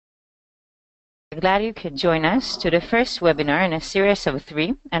Glad you could join us to the first webinar in a series of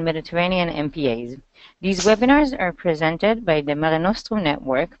 3 on Mediterranean MPAs. These webinars are presented by the Mare Nostrum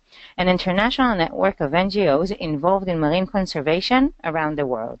Network, an international network of NGOs involved in marine conservation around the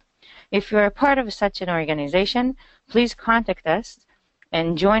world. If you are a part of such an organization, please contact us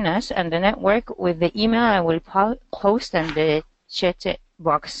and join us on the network with the email I will post on the chat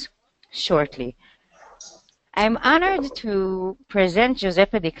box shortly. I'm honored to present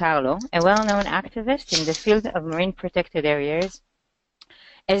Giuseppe Di Carlo, a well-known activist in the field of marine protected areas.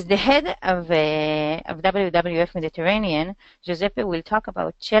 As the head of WWF Mediterranean, Giuseppe will talk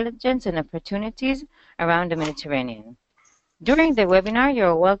about challenges and opportunities around the Mediterranean. During the webinar,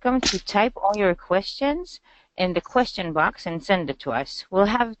 you're welcome to type all your questions in the question box and send it to us. We'll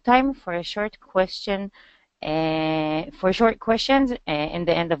have time for a short question, in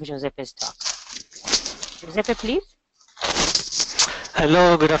the end of Giuseppe's talk. Giuseppe, please.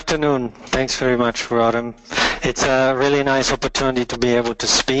 Hello, good afternoon. Thanks very much, Rodham. It's a really nice opportunity to be able to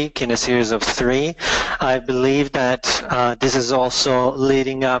speak in a series of 3. I believe that this is also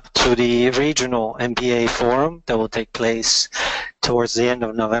leading up to the regional MPA forum that will take place towards the end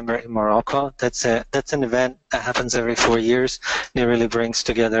of November in Morocco. That's an event that happens every 4 years, and it really brings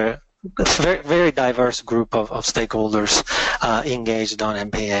together a very, very diverse group of stakeholders engaged on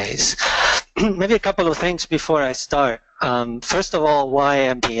MPAs. Maybe a couple of things before I start. First of all, why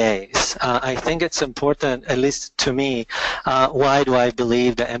MPAs? I think it's important, at least to me, why do I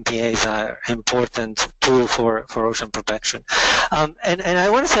believe that MPAs are an important tool for ocean protection? And I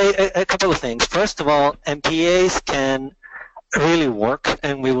want to say a couple of things. First of all, MPAs can really work,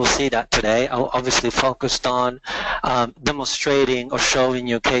 and we will see that today. I'll obviously focused on demonstrating or showing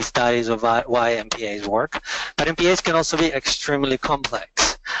you case studies of why MPAs work, but MPAs can also be extremely complex.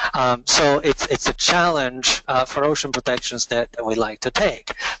 So it's a challenge for ocean protections that we like to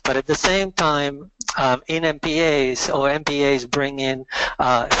take. But at the same time, in MPAs bring in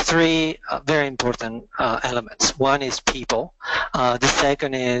 3 very important elements. One is people, the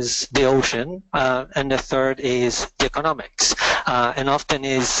second is the ocean, and the third is the economics, and often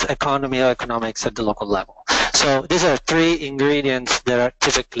is economy or economics at the local level. So these are 3 ingredients that are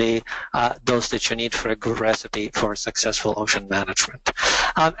typically those that you need for a good recipe for successful ocean management.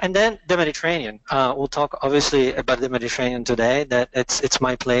 And then the Mediterranean. We'll talk obviously about the Mediterranean today. That it's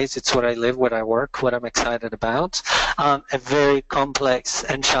my place, it's where I live, where I work, what I'm excited about. A very complex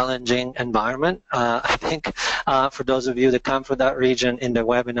and challenging environment. I think for those of you that come from that region in the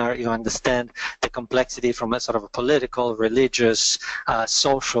webinar, you understand the complexity from a sort of a political, religious,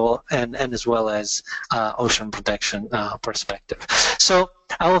 social, and as well as ocean protection perspective. So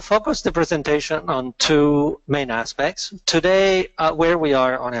I will focus the presentation on 2 main aspects. Today, where we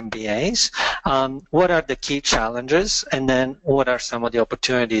are on MPAs, what are the key challenges, and then what are some of the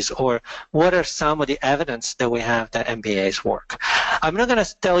opportunities, or what are some of the evidence that we have that MPAs work. I'm not going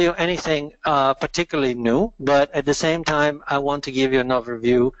to tell you anything particularly new, but at the same time, I want to give you an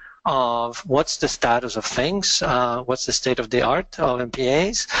overview of what's the status of things, what's the state of the art of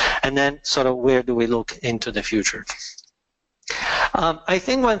MPAs, and then sort of where do we look into the future. I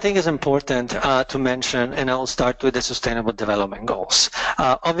think one thing is important to mention, and I'll start with the Sustainable Development Goals.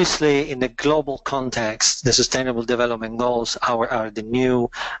 Obviously, in the global context, the Sustainable Development Goals are the new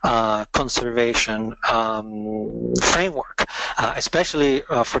conservation framework. Especially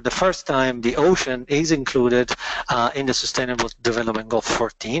for the first time, the ocean is included in the Sustainable Development Goal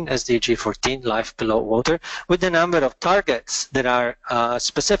 14, SDG 14, Life Below Water, with a number of targets that are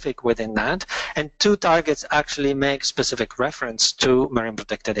specific within that, and 2 targets actually make specific reference to marine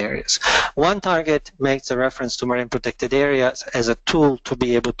protected areas. One target makes a reference to marine protected areas as a tool to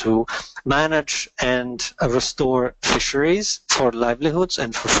be able to manage and restore fisheries for livelihoods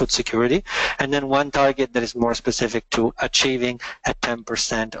and for food security, and then one target that is more specific to achieving a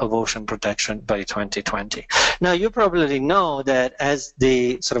 10% of ocean protection by 2020. Now, you probably know that as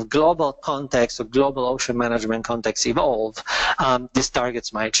the sort of global context of global ocean management context evolve, these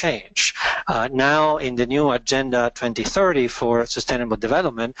targets might change. Now, in the new Agenda 2030 for Sustainable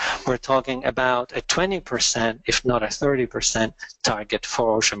Development, we're talking about a 20%, if not a 30% target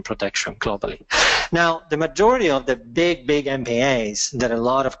for ocean protection globally. Now, the majority of the big MPAs that a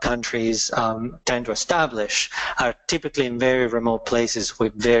lot of countries tend to establish are typically in very remote places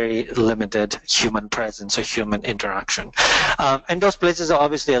with very limited human presence or human interaction. And those places are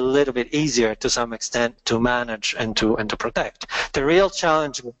obviously a little bit easier to some extent to manage and to protect. The real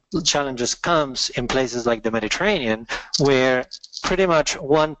challenges comes in places like the Mediterranean, where pretty much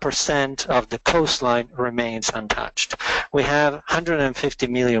 1% of the coastline remains untouched. We have 150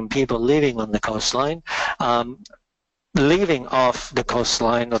 million people living on the coastline. living off the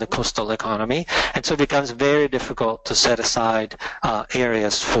coastline or the coastal economy, and so it becomes very difficult to set aside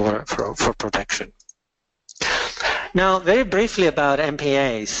areas for protection. Now, very briefly about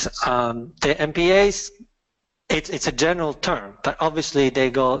MPAs. The MPAs, it's a general term, but obviously they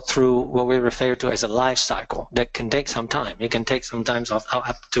go through what we refer to as a life cycle that can take some time. It can take sometimes up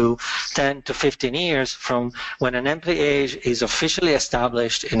to 10 to 15 years from when an MPA is officially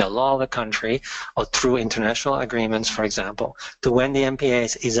established in the law of a country or through international agreements, for example, to when the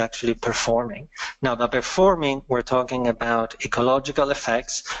MPA is actually performing. Now, by performing, we're talking about ecological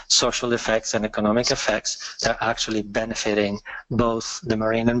effects, social effects, and economic effects that are actually benefiting both the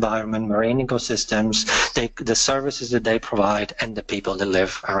marine environment, marine ecosystems, the services that they provide, and the people that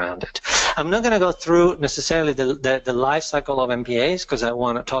live around it. I'm not going to go through necessarily the life cycle of MPAs because I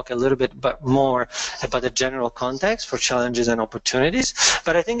want to talk a little bit more about the general context for challenges and opportunities,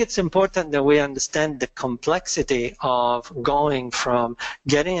 but I think it's important that we understand the complexity of going from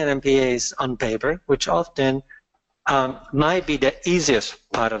getting an MPAs on paper, which often might be the easiest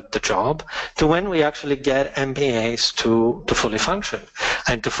part of the job, to when we actually get MPAs to fully function.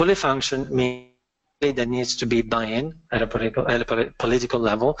 And to fully function means there needs to be buy-in at a political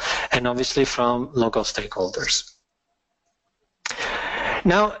level, and obviously from local stakeholders.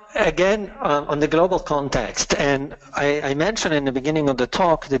 Now, again, on the global context, and I mentioned in the beginning of the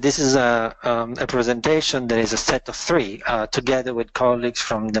talk that this is a presentation that is a set of three, together with colleagues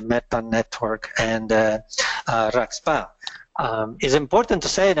from the MedPAN network and RACSPA. It's important to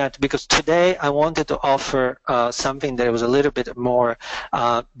say that because today I wanted to offer something that was a little bit more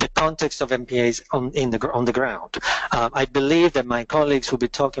the context of MPAs on the ground. I believe that my colleagues will be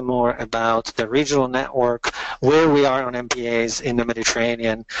talking more about the regional network, where we are on MPAs in the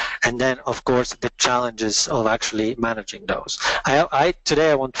Mediterranean, and then, of course, the challenges of actually managing those.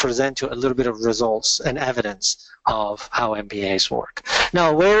 Today I want to present you a little bit of results and evidence of how MPAs work.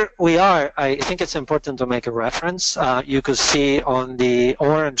 Now, where we are, I think it's important to make a reference. You could see on the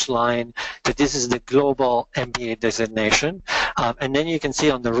orange line that this is the global MPA designation, and then you can see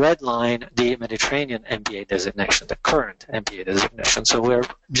on the red line the Mediterranean MPA designation, the current MPA designation. So we're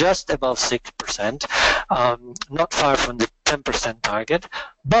just above 6%, not far from the 10% target,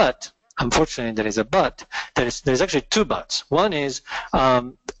 but unfortunately there is a but. There's actually two buts. One is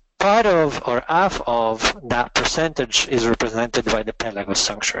part of or half of that percentage is represented by the Pelagos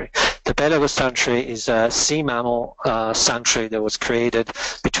Sanctuary. The Pelagos Sanctuary is a sea mammal sanctuary that was created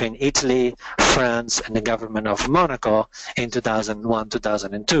between Italy, France, and the government of Monaco in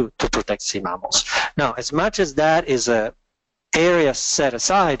 2001-2002 to protect sea mammals. Now, as much as that is a area set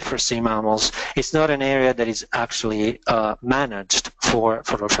aside for sea mammals, it's not an area that is actually managed for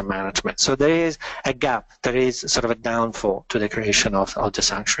ocean management. So there is a gap, there is sort of a downfall to the creation of the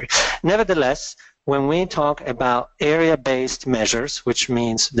sanctuary. Nevertheless, when we talk about area-based measures, which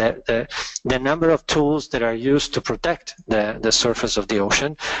means that the number of tools that are used to protect the surface of the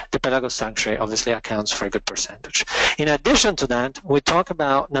ocean, the Pelagos Sanctuary obviously accounts for a good percentage. In addition to that, we talk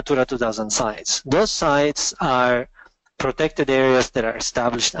about Natura 2000 sites. Those sites are protected areas that are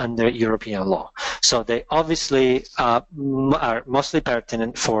established under European law. So they obviously are mostly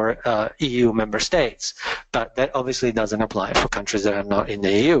pertinent for EU member states, but that obviously doesn't apply for countries that are not in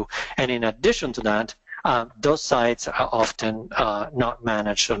the EU. And in addition to that, those sites are often not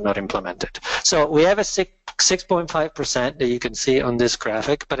managed or not implemented. So we have a 6.5% that you can see on this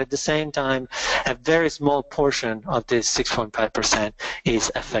graphic, but at the same time, a very small portion of this 6.5%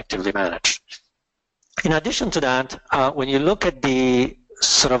 is effectively managed. In addition to that, when you look at the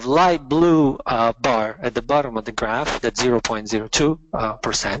sort of light blue bar at the bottom of the graph, that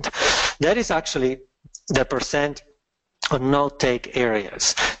 0.02%, that is actually the percent of no-take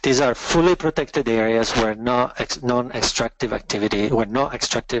areas. These are fully protected areas where no extractive activities,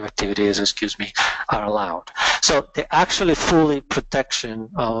 are allowed. So the actually fully protection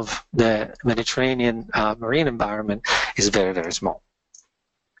of the Mediterranean marine environment is very, very small.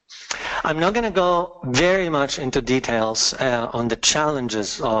 I'm not going to go very much into details on the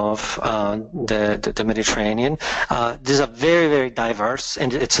challenges of the Mediterranean. These are very, very diverse,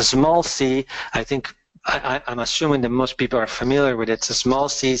 and it's a small sea. I think I'm assuming that most people are familiar with it. It's a small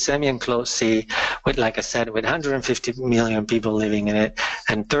sea, semi-enclosed sea, with, like I said, with 150 million people living in it,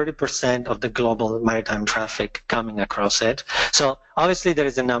 and 30% of the global maritime traffic coming across it. So obviously there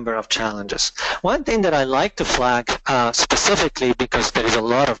is a number of challenges. One thing that I like to flag specifically, because there is a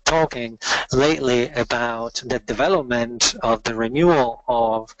lot of talking lately about the development of the renewal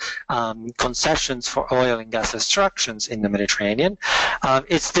of concessions for oil and gas extractions in the Mediterranean,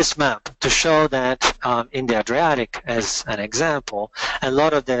 it's this map to show that in the Adriatic, as an example, a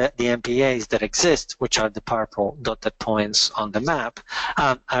lot of the MPAs that exist, which are the purple dotted points on the map,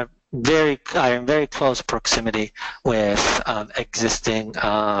 are in very close proximity with existing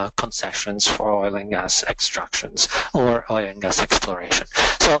concessions for oil and gas extractions or oil and gas exploration.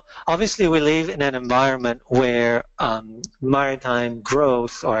 So obviously we live in an environment where maritime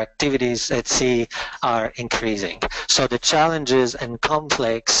growth or activities at sea are increasing. So the challenges and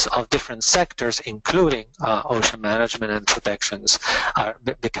conflicts of different sectors, including ocean management and protections,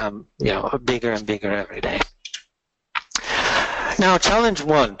 become bigger and bigger every day. Now, challenge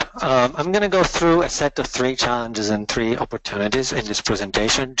one. I'm going to go through a set of 3 challenges and 3 opportunities in this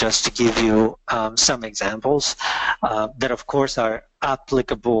presentation, just to give you some examples that, of course, are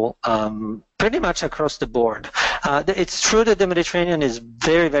applicable pretty much across the board. It's true that the Mediterranean is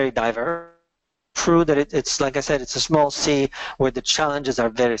very, very diverse. True that it's, like I said, it's a small sea where the challenges are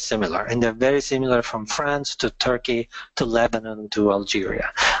very similar, and they're very similar from France to Turkey to Lebanon to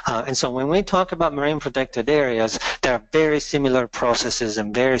Algeria. And so when we talk about marine protected areas, there are very similar processes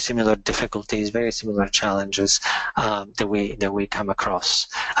and very similar difficulties, very similar challenges that we come across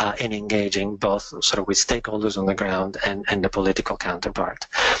in engaging both sort of with stakeholders on the ground and the political counterpart.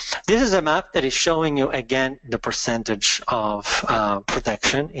 This is a map that is showing you again the percentage of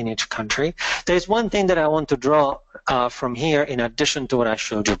protection in each country. There's one thing that I want to draw from here in addition to what I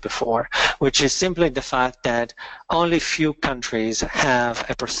showed you before, which is simply the fact that only few countries have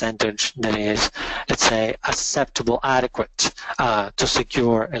a percentage that is, let's say, acceptable, adequate to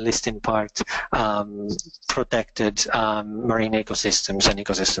secure, at least in part, protected marine ecosystems and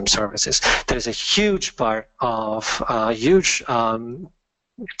ecosystem services. There is a huge part of huge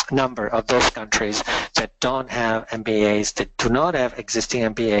number of those countries that don't have MPAs, that do not have existing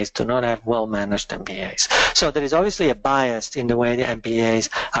MPAs, do not have well-managed MPAs. So there is obviously a bias in the way the MPAs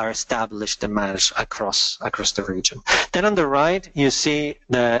are established and managed across the region. Then on the right, you see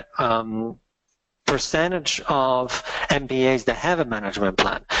the percentage of MPAs that have a management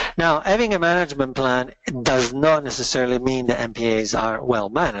plan. Now, having a management plan does not necessarily mean the MPAs are well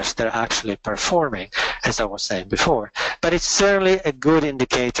managed. They're actually performing, as I was saying before. But it's certainly a good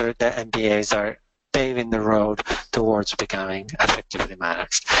indicator that MPAs are paving the road towards becoming effectively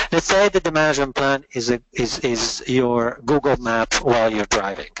managed. Let's say that the management plan is your Google map while you're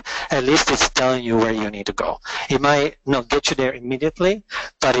driving. At least it's telling you where you need to go. It might not get you there immediately,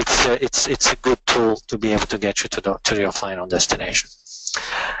 but it's a good tool to be able to get you to your final destination.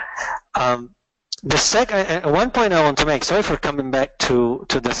 One point I want to make, sorry for coming back to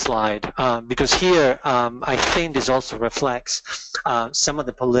the slide, because here I think this also reflects some of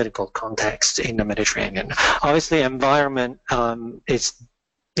the political context in the Mediterranean. Obviously, environment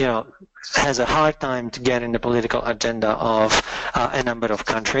has a hard time to get in the political agenda of a number of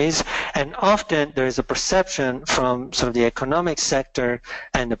countries, and often there is a perception from sort of the economic sector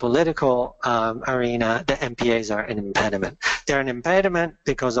and the political arena that MPAs are an impediment. They're an impediment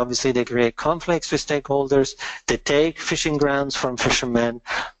because obviously they create conflicts with stakeholders. They take fishing grounds from fishermen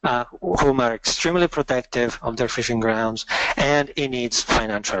whom are extremely protective of their fishing grounds, and it needs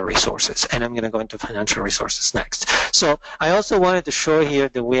financial resources. And I'm going to go into financial resources next. So I also wanted to show here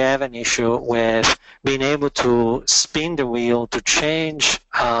that we have an issue with being able to spin the wheel to change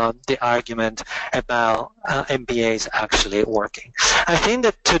the argument about MPAs actually working. I think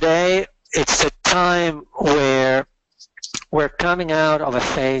that today it's a time where we're coming out of a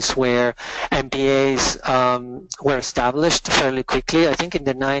phase where MPAs were established fairly quickly. I think in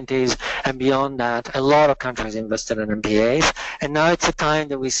the 90s and beyond that, a lot of countries invested in MPAs. And now it's a time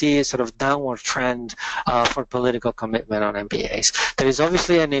that we see a sort of downward trend for political commitment on MPAs. There is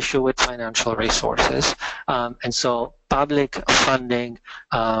obviously an issue with financial resources. And so public funding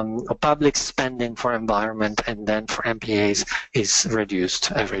or public spending for environment and then for MPAs is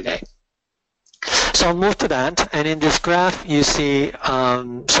reduced every day. So I'll move to that, and in this graph you see,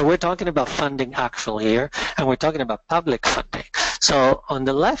 so we're talking about funding actual here, and we're talking about public funding. So on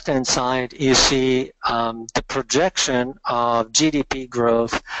the left-hand side you see the projection of GDP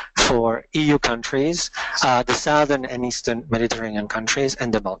growth for EU countries, the southern and eastern Mediterranean countries,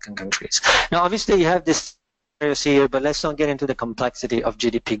 and the Balkan countries. Now obviously you have this here, but let's not get into the complexity of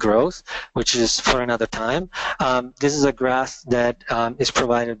GDP growth, which is for another time. This is a graph that is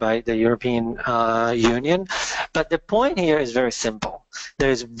provided by the European Union, but the point here is very simple.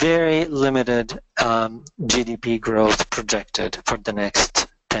 there is very limited GDP growth projected for the next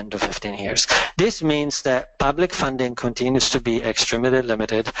 10 to 15 years. This means that public funding continues to be extremely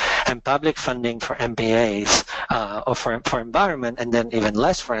limited, and public funding for MPAs or for environment, and then even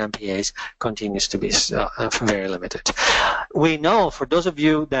less for MPAs, continues to be very limited. We know, for those of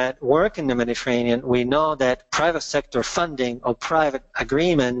you that work in the Mediterranean, we know that private sector funding or private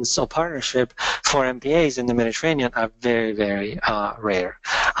agreements or partnership for MPAs in the Mediterranean are very, very rare.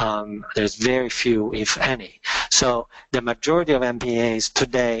 There's very few, if any. So the majority of MPAs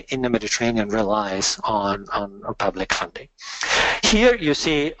today in the Mediterranean relies on public funding. Here you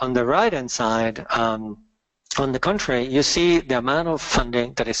see on the right-hand side, on the contrary, you see the amount of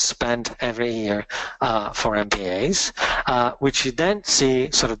funding that is spent every year for MPAs, which you then see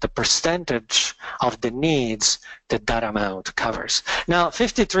sort of the percentage of the needs that amount covers. Now,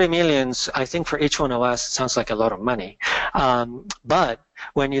 53 millions, I think for each one of us, sounds like a lot of money. But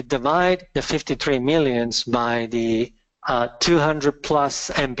when you divide the 53 millions by the 200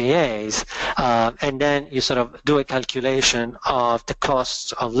 plus MPAs, and then you sort of do a calculation of the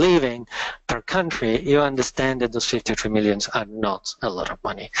costs of living per country, you understand that those 53 millions are not a lot of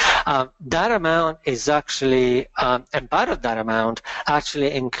money. That amount is actually, and part of that amount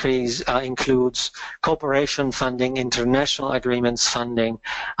actually includes cooperation funding, international agreements funding,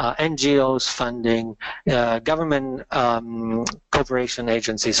 NGOs funding, government cooperation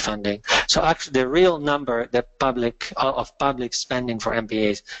agencies funding. So actually the real number that of public spending for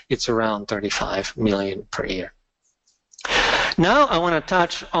MPAs, it's around 35 million per year. Now I want to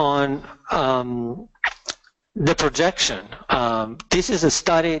touch on the projection. This is a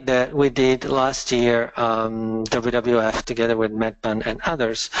study that we did last year, WWF together with MedPAN and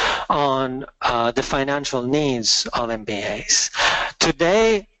others, on the financial needs of MPAs.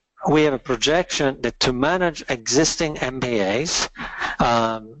 Today, we have a projection that to manage existing MPAs,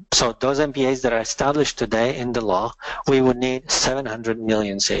 so those MPAs that are established today in the law, we would need 700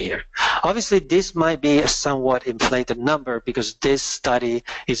 million a year. Obviously, this might be a somewhat inflated number because this study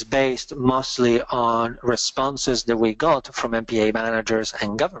is based mostly on responses that we got from MPA managers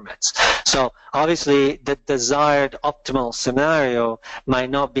and governments. So obviously, the desired optimal scenario might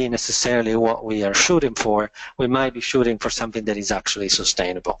not be necessarily what we are shooting for. We might be shooting for something that is actually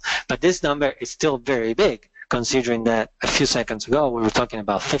sustainable. But this number is still very big, considering that a few seconds ago we were talking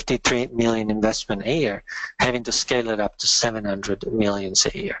about 53 million investment a year, having to scale it up to 700 million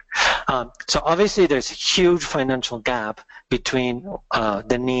a year. So obviously there's a huge financial gap between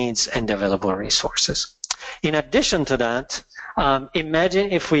the needs and the available resources. In addition to that,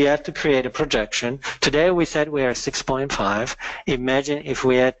 imagine if we had to create a projection. Today we said we are 6.5. Imagine if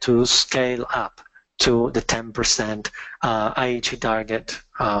we had to scale up to the 10% Aichi Target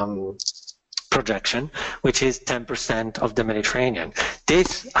projection, which is 10% of the Mediterranean.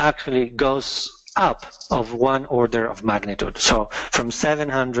 This actually goes up of one order of magnitude, so from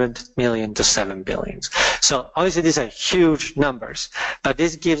 700 million to 7 billion. So obviously these are huge numbers, but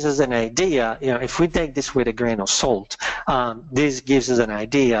this gives us an idea, you know, if we take this with a grain of salt, this gives us an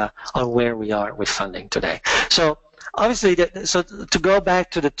idea on where we are with funding today. So obviously, so to go back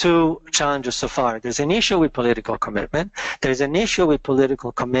to the two challenges so far, there's an issue with political commitment. There's an issue with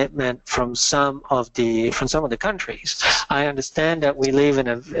political commitment from some of the countries. I understand that we live in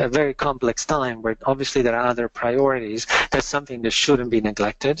a very complex time where obviously there are other priorities. That's something that shouldn't be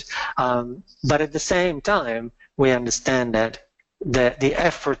neglected. But at the same time, we understand that the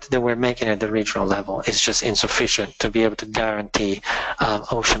effort that we're making at the regional level is just insufficient to be able to guarantee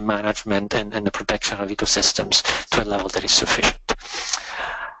ocean management and the protection of ecosystems to a level that is sufficient.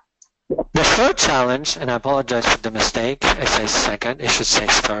 The third challenge, and I apologize for the mistake, I say second, it should say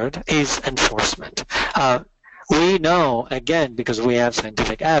third, is enforcement. We know, again, because we have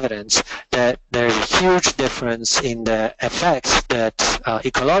scientific evidence, that there's a huge difference in the effects that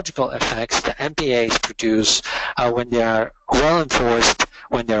ecological effects the MPAs produce when they are well enforced,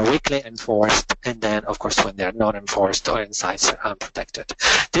 when they're weakly enforced, and then, of course, when they're not enforced or in sites are unprotected.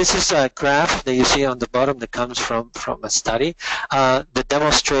 This is a graph that you see on the bottom that comes from a study that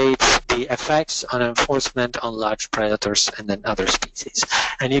demonstrates the effects on enforcement on large predators and then other species.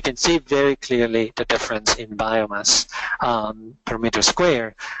 And you can see very clearly the difference in biomass per meter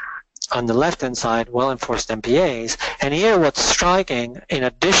square. On the left-hand side, well-enforced MPAs, and here what's striking, in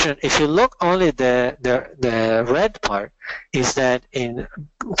addition, if you look only the red part, is that in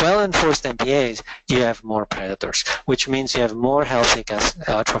well-enforced MPAs, you have more predators, which means you have more healthy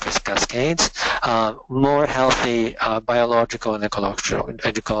trophic cascades, more healthy biological and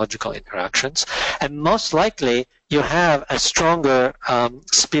ecological interactions, and most likely you have a stronger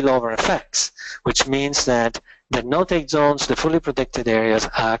spillover effects, which means that the no-take zones, the fully protected areas,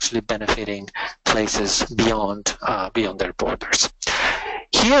 are actually benefiting places beyond their borders.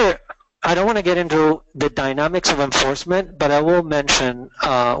 Here, I don't want to get into the dynamics of enforcement, but I will mention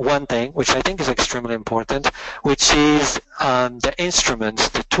one thing, which I think is extremely important, which is the instruments,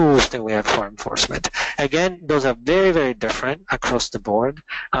 the tools that we have for enforcement. Again, those are very, very different across the board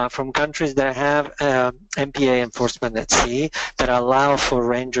from countries that have MPA enforcement at sea that allow for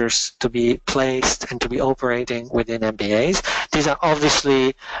rangers to be placed and to be operating within MPAs. These are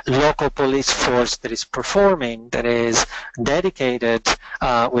obviously local police force that is performing, that is dedicated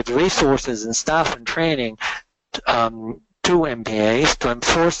with resources and staff and training to MPAs, to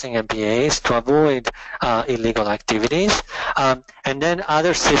enforcing MPAs, to avoid illegal activities. And then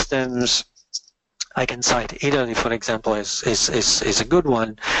other systems, I can cite Italy, for example, is a good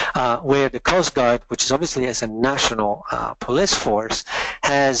one, where the Coast Guard, which is obviously as a national police force,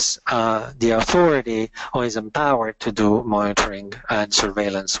 has the authority or is empowered to do monitoring and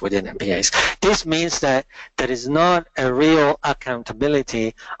surveillance within MPAs. This means that there is not a real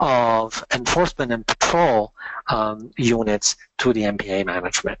accountability of enforcement and patrol units to the MPA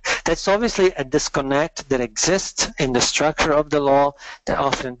management. That's obviously a disconnect that exists in the structure of the law that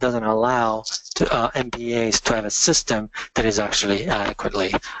often doesn't allow MPAs to have a system that is actually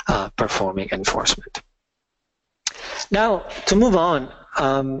adequately performing enforcement. Now, to move on,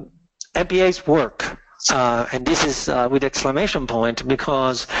 MPAs work. And this is with exclamation point,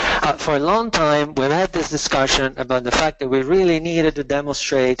 because for a long time we've had this discussion about the fact that we really needed to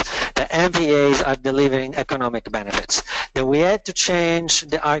demonstrate that MPAs are delivering economic benefits. That we had to change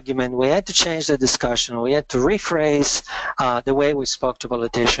the argument, we had to change the discussion, we had to rephrase the way we spoke to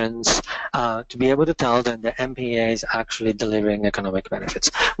politicians to be able to tell them that MPAs are actually delivering economic benefits.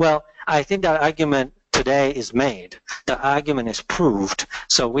 Well, I think that argument today is made. The argument is proved.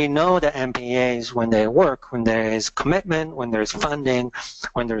 So we know that MPAs, when they work, when there is commitment, when there is funding,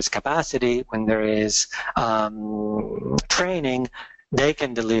 when there is capacity, when there is training, they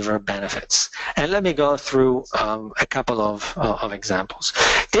can deliver benefits. And let me go through a couple of examples.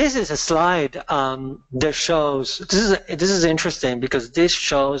 This is a slide that shows, this is interesting because this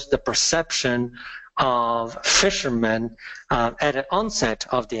shows the perception of fishermen at the onset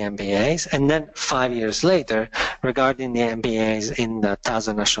of the MPAs, and then 5 years later regarding the MPAs in the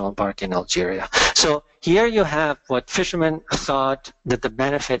Taza National Park in Algeria. So here you have what fishermen thought that the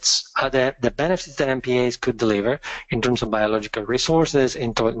benefits that MPAs could deliver in terms of biological resources,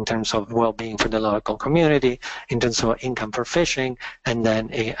 in terms of well-being for the local community, in terms of income for fishing, and then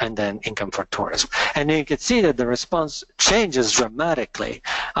income for tourism. And you can see that the response changes dramatically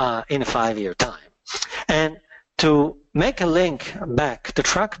in a 5-year time. And to make a link back, to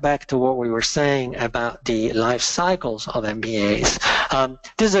track back to what we were saying about the life cycles of MPAs,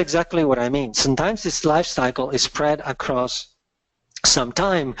 this is exactly what I mean. Sometimes this life cycle is spread across some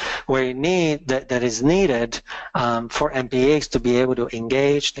time where you need that is needed for MPAs to be able to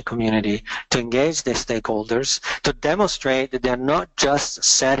engage the community, to engage the stakeholders, to demonstrate that they're not just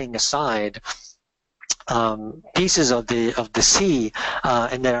setting aside pieces of the sea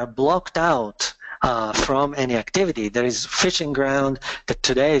and that are blocked out from any activity. There is fishing ground that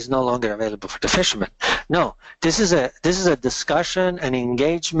today is no longer available for the fishermen. No, this is a discussion, an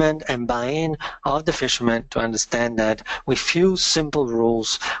engagement, and buy-in of the fishermen to understand that with few simple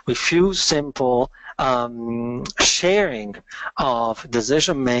rules, with few simple sharing of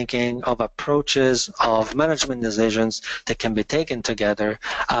decision making, of approaches, of management decisions that can be taken together,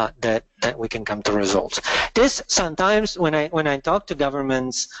 that we can come to results. This sometimes, when I talk to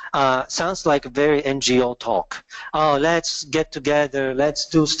governments, sounds like very NGO talk. Oh, let's get together, let's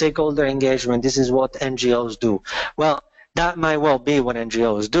do stakeholder engagement. This is what NGOs do. Well, that might well be what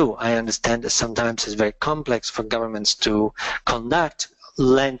NGOs do. I understand that sometimes it's very complex for governments to conduct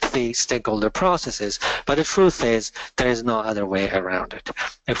lengthy stakeholder processes, but the truth is there is no other way around it.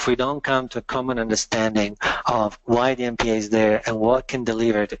 If we don't come to a common understanding of why the MPA is there and what can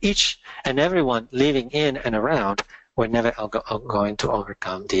deliver to each and everyone living in and around, we're never going to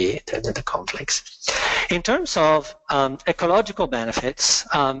overcome the conflicts. In terms of ecological benefits,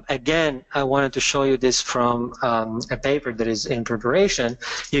 again, I wanted to show you this from a paper that is in preparation.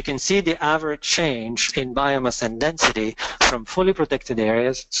 You can see the average change in biomass and density from fully protected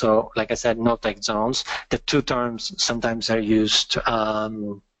areas, so like I said, no-take zones. The two terms sometimes are used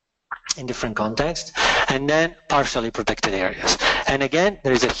in different contexts, and then partially protected areas. And again,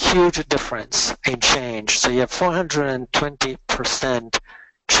 there is a huge difference in change. So you have 420%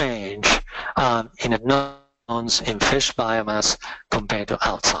 change in zones in fish biomass compared to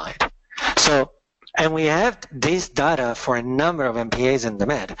outside. So And we have this data for a number of MPAs in the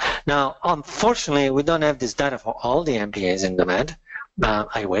Med. Now, unfortunately, we don't have this data for all the MPAs in the Med.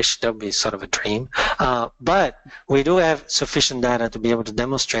 I wish that would be sort of a dream. But we do have sufficient data to be able to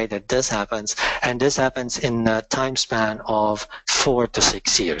demonstrate that this happens, and this happens in a time span of 4 to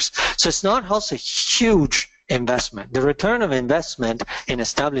 6 years. So it's not also a huge investment. The return of investment in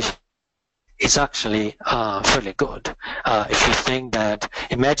establishing is actually fairly good. If you think that,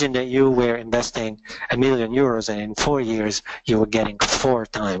 imagine that you were investing €1 million and in 4 years you were getting 4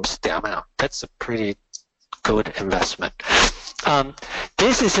 times the amount. That's a pretty good investment.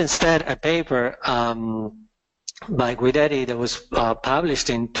 This is instead a paper by Guidetti that was published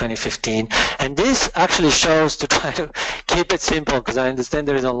in 2015, and this actually shows, to try to keep it simple because I understand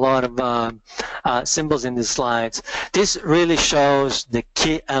there is a lot of symbols in the slides, this really shows the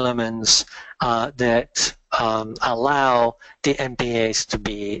key elements that allow the MPAs to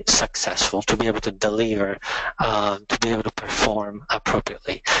be successful, to be able to deliver, to be able to perform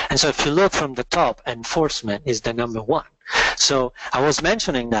appropriately. And so if you look from the top, enforcement is the number one. So I was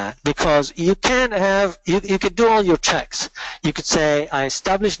mentioning that because you can have, you could do all your checks. You could say, I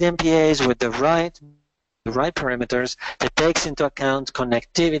established the MPAs with the right parameters that takes into account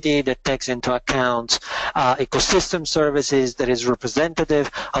connectivity, that takes into account ecosystem services, that is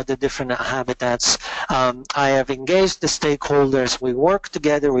representative of the different habitats. I have engaged the stakeholders. We work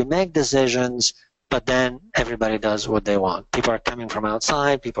together. We make decisions. But then everybody does what they want. People are coming from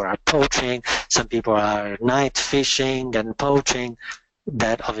outside. People are poaching. Some people are night fishing and poaching.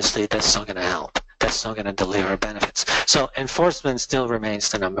 That obviously, that's not going to help. That's not going to deliver benefits. So enforcement still remains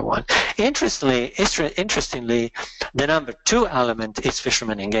the number one. Interestingly, the number two element is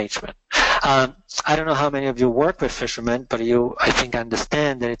fisherman engagement. I don't know how many of you work with fishermen, but you, I think,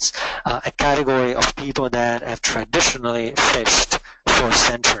 understand that it's a category of people that have traditionally fished for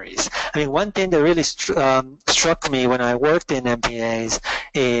centuries. I mean, one thing that really struck me when I worked in MPAs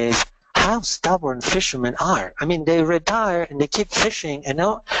is how stubborn fishermen are. I mean, they retire and they keep fishing. And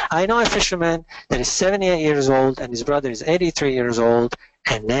now I know a fisherman that is 78 years old and his brother is 83 years old,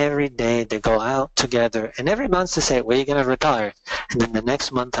 and every day they go out together, and every month they say, well, you're going to retire. And then the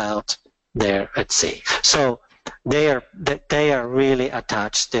next month out, they're at sea. So they are really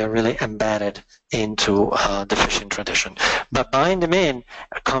attached. They're really embedded into the fishing tradition. But buying them in,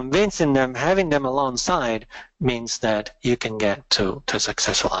 convincing them, having them alongside means that you can get to a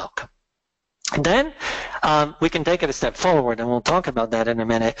successful outcome. And then we can take it a step forward, and we'll talk about that in a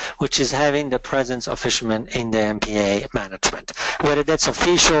minute, which is having the presence of fishermen in the MPA management. Whether that's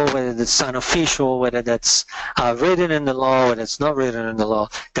official, whether that's unofficial, whether that's written in the law, whether it's not written in the law,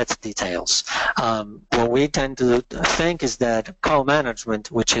 that's details. What we tend to think is that co-management,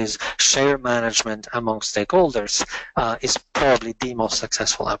 which is shared management among stakeholders, is probably the most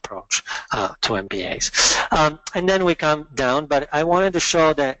successful approach to MPAs. And then we come down, but I wanted to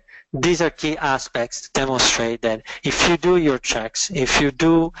show that these are key aspects to demonstrate that if you do your checks, if you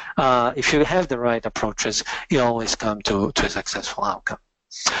have the right approaches, you always come to a successful outcome.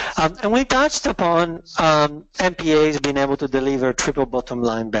 And we touched upon MPAs being able to deliver triple bottom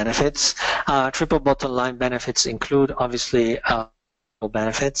line benefits. Triple bottom line benefits include, obviously,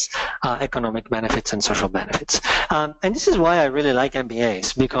 benefits, economic benefits, and social benefits. And this is why I really like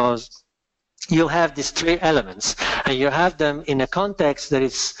MPAs, because you have these three elements, and you have them in a context that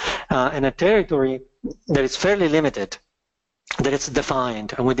is in a territory that is fairly limited, that it's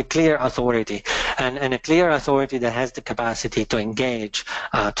defined and with a clear authority, and a clear authority that has the capacity to engage,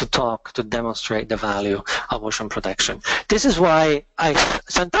 to talk, to demonstrate the value of ocean protection. This is why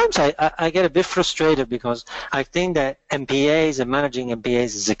sometimes I get a bit frustrated, because I think that MPAs and managing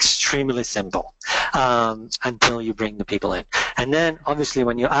MPAs is extremely simple until you bring the people in. And then obviously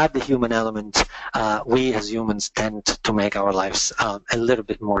when you add the human element, we as humans tend to make our lives a little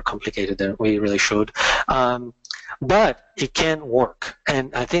bit more complicated than we really should. But it can work,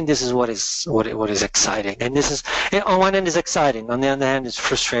 and I think this is what is exciting. And this is, on one end, is exciting. On the other hand, it's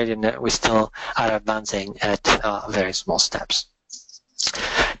frustrating that we still are advancing at very small steps.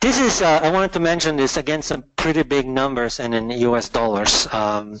 This is, I wanted to mention this, again, some pretty big numbers and in US dollars.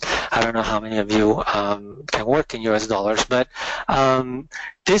 I don't know how many of you can work in US dollars, but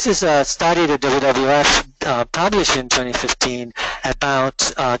this is a study that WWF published in 2015 about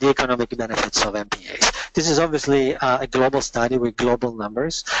the economic benefits of MPAs. This is obviously a global study with global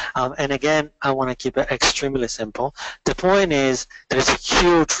numbers. And again, I want to keep it extremely simple. The point is there's a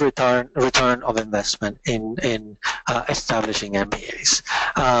huge return of investment in establishing MPAs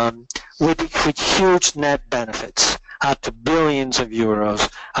with huge net benefits. up to billions of euros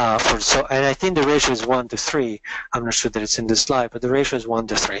and I think the ratio is 1 to 3. I'm not sure that it's in this slide, but the ratio is 1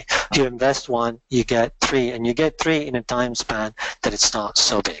 to 3. You invest 1, you get 3, and you get 3 in a time span that it's not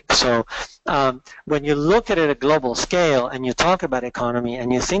so big. So when you look at it at a global scale and you talk about economy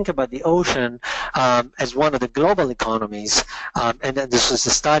and you think about the ocean as one of the global economies, and this was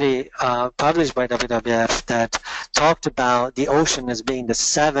a study published by WWF that talked about the ocean as being the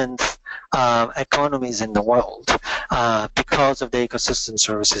 7th economies in the world because of the ecosystem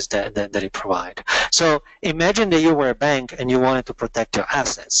services that it provides. So imagine that you were a bank and you wanted to protect your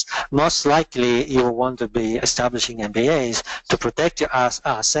assets. Most likely you will want to be establishing MPAs to protect your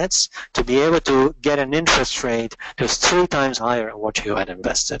assets, to be able to get an interest rate that's 3 times higher than what you had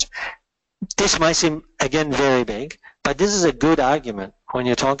invested. This might seem, again, very big, but this is a good argument when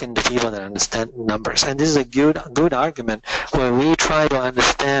you're talking to people that understand numbers. And this is a good argument where we try to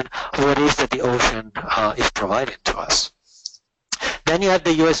understand what is that the ocean is providing to us. Then you have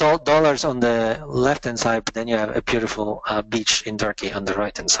the US dollars on the left-hand side, but then you have a beautiful beach in Turkey on the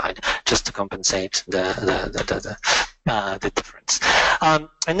right-hand side, just to compensate the difference.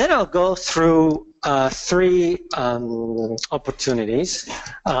 And then I'll go through 3 opportunities.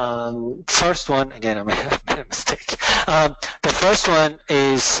 First one, again, I made a mistake. The first one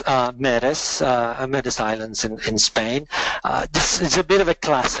is Medes Islands in Spain. This is a bit of a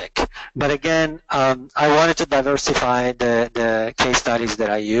classic, but again, I wanted to diversify the case studies that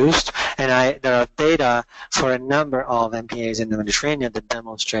I used, and there are data for a number of MPAs in the Mediterranean that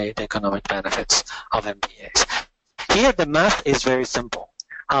demonstrate the economic benefits of MPAs. Here, the math is very simple.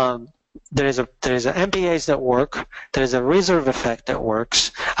 There is MPAs that work. There is a reserve effect that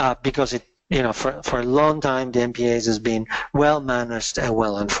works because it, for a long time the MPAs has been well managed and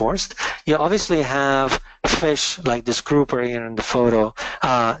well enforced. You obviously have fish like this grouper here in the photo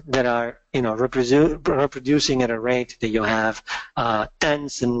that are reproducing at a rate that you have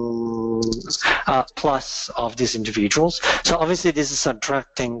tens and plus of these individuals. So obviously this is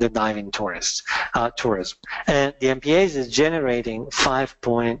attracting the diving tourism. And the MPAs is generating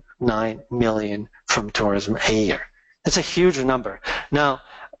 5.9 million from tourism a year. That's a huge number. Now,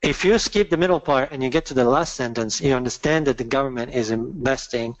 if you skip the middle part and you get to the last sentence, you understand that the government is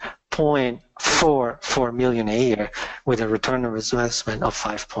investing 0.44 million a year with a return on investment of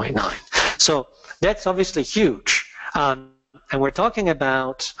 5.9. So that's obviously huge. And we're talking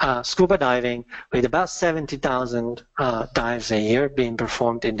about scuba diving with about 70,000 dives a year being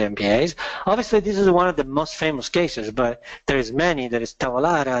performed in the MPAs. Obviously, this is one of the most famous cases, but there is many. There is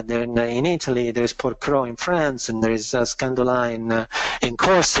Tavolara in Italy, there is Porcro in France, and there is Scandola in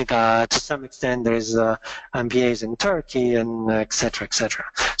Corsica. To some extent, there is MPAs in Turkey, and et cetera, et cetera.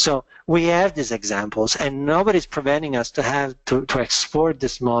 So we have these examples, and nobody's preventing us to have to export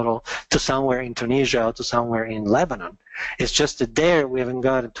this model to somewhere in Tunisia or to somewhere in Lebanon. It's just that there we haven't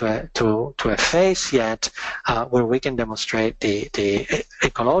got to a phase yet where we can demonstrate the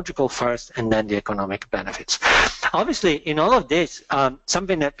ecological first and then the economic benefits. Obviously, in all of this,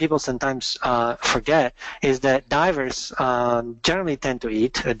 something that people sometimes forget is that divers generally tend to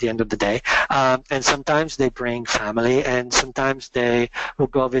eat at the end of the day, and sometimes they bring family, and sometimes they will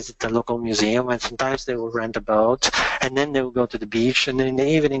go visit the local museum, and sometimes they will rent a boat, and then they will go to the beach, and then in the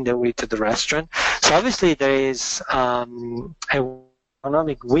evening they will eat at the restaurant. So obviously there is an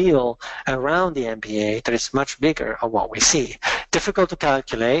economic wheel around the MPA that is much bigger of what we see. Difficult to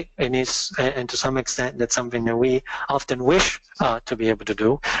calculate, and to some extent that's something that we often wish to be able to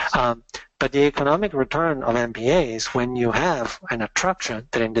do. But the economic return of MPAs, when you have an attraction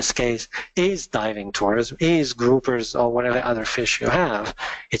that in this case is diving tourism, is groupers or whatever other fish you have,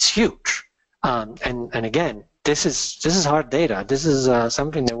 it's huge. And again, this is hard data. This is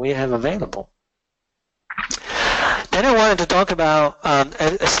something that we have available. Then I wanted to talk about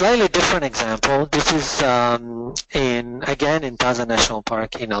a slightly different example. This is again in Taza National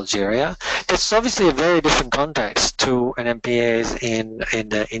Park in Algeria. It's obviously a very different context to an MPAs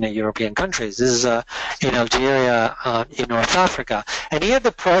in a European countries. This is in Algeria, in North Africa, and here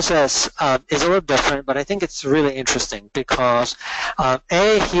the process is a little different, but I think it's really interesting because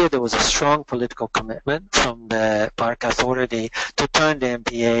here there was a strong political commitment from the park authority to turn the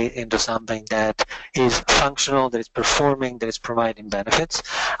MPA into something that is functional, that is performing, that is providing benefits,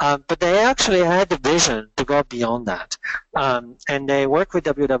 but they actually had the vision to go beyond that, and they worked with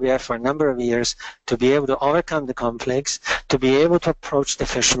WWF for a number of years to be able to overcome the conflicts, to be able to approach the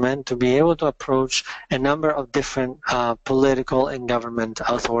fishermen, to be able to approach a number of different political and government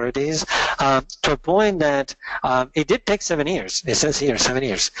authorities, to a point that it did take 7 years. It says here 7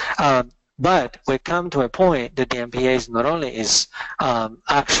 years. But we come to a point that the MPAs not only is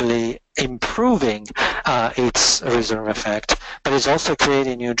actually improving its reserve effect, but it's also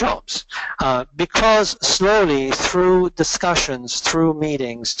creating new jobs. Because slowly, through discussions, through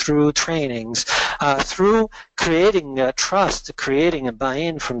meetings, through trainings, through creating trust, creating a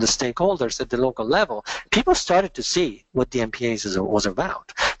buy-in from the stakeholders at the local level, people started to see what the MPAs was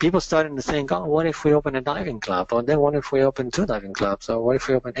about. People started to think, oh, what if we open a diving club? Or then what if we open 2 diving clubs? Or what if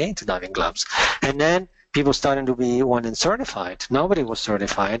we open 8 diving clubs? And then people started to be wanting certified. Nobody was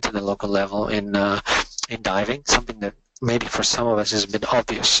certified to the local level in diving, something that maybe for some of us is a bit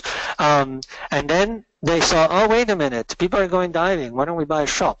obvious. And then they saw, oh, wait a minute, people are going diving. Why don't we buy a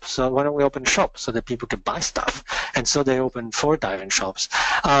shop? So why don't we open shops so that people can buy stuff? And so they opened 4 diving shops.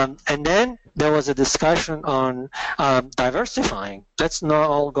 And then there was a discussion on diversifying. Let's not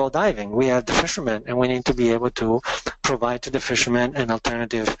all go diving. We have the fishermen, and we need to be able to provide to the fishermen an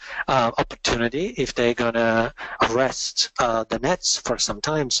alternative opportunity if they're going to rest the nets for some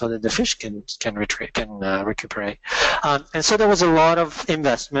time so that the fish can recuperate. And so there was a lot of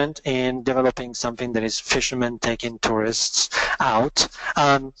investment in developing something that is fishermen taking tourists out.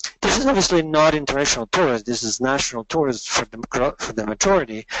 This is obviously not international tourists. This is national tourists for the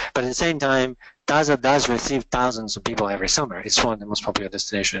majority, but at the same time, Taza does receive thousands of people every summer. It's one of the most popular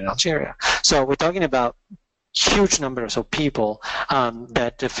destinations in Algeria. So we're talking about huge numbers of people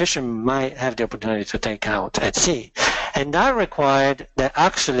that the fishermen might have the opportunity to take out at sea. And that required that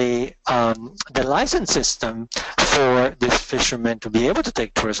actually the license system for these fishermen to be able to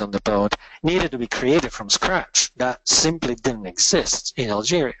take tourists on the boat needed to be created from scratch. That simply didn't exist in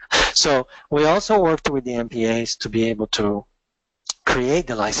Algeria. So we also worked with the MPAs to be able to create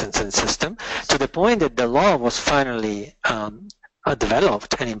the licensing system to the point that the law was finally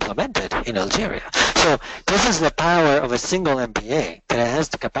developed and implemented in Algeria. So this is the power of a single MPA that has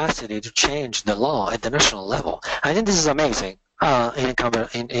the capacity to change the law at the national level. I think this is amazing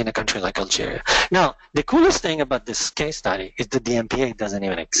in a country like Algeria. Now, the coolest thing about this case study is that the MPA doesn't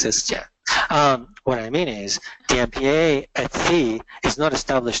even exist yet. What I mean is the MPA at sea is not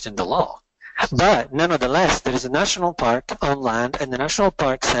established in the law. But nonetheless, there is a national park on land, and the national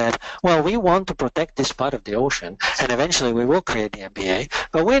park said, well, we want to protect this part of the ocean, and eventually we will create the MPA,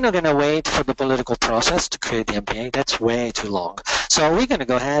 but we're not going to wait for the political process to create the MPA. That's way too long. So we're going to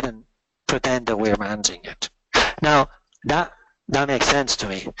go ahead and pretend that we're managing it. Now, that makes sense to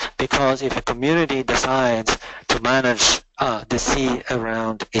me, because if a community decides to manage the sea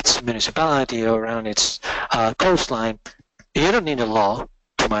around its municipality or around its coastline, you don't need a law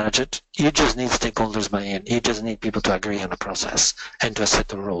to manage it. You just need stakeholders buy-in. You just need people to agree on a process and to set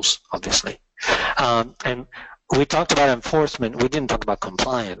the rules, obviously. And we talked about enforcement. We didn't talk about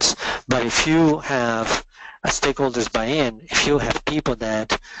compliance. But if you have stakeholders buy-in, if you have people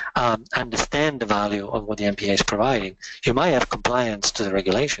that understand the value of what the MPA is providing, you might have compliance to the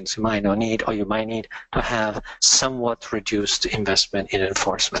regulations. You might not need, or you might need to have somewhat reduced investment in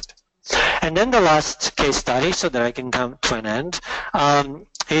enforcement. And then the last case study, so that I can come to an end,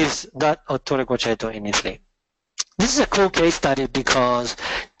 is that of Torre Guaceto in Italy. This is a cool case study because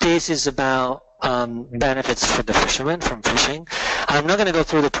this is about benefits for the fishermen from fishing. I'm not going to go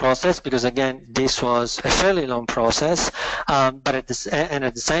through the process because, again, this was a fairly long process, but at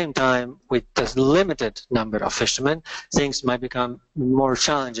the same time, with this limited number of fishermen, things might become more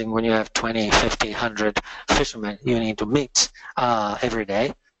challenging when you have 20, 50, 100 fishermen you need to meet every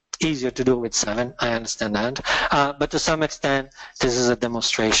day. Easier to do with 7, I understand that. But to some extent, this is a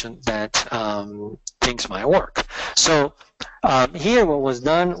demonstration that things might work. So here what was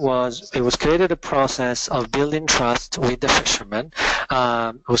done was it was created a process of building trust with the fishermen.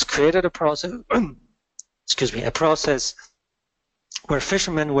 It was created a process, excuse me, a process where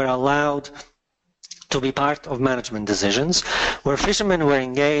fishermen were allowed to be part of management decisions, where fishermen were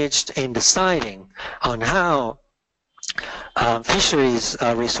engaged in deciding on how fisheries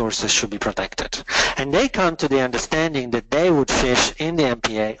resources should be protected. And they come to the understanding that they would fish in the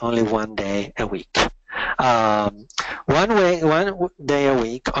MPA only 1 day a week. One day a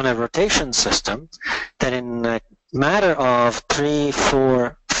week on a rotation system that in a matter of 3,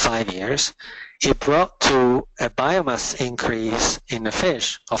 4, 5 years, it brought to a biomass increase in the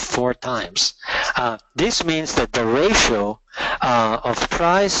fish of 4 times. This means that the ratio of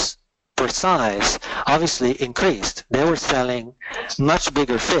price per size obviously increased. They were selling much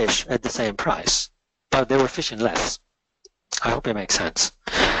bigger fish at the same price, but they were fishing less. I hope it makes sense.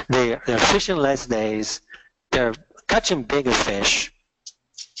 They're fishing less days, they're catching bigger fish,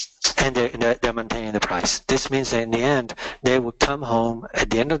 and they're maintaining the price. This means that in the end, they would come home at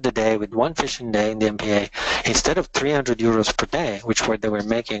the end of the day with one fishing day in the MPA. Instead of 300 euros per day, which they were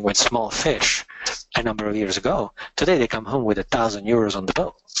making with small fish a number of years ago, today they come home with 1,000 euros on the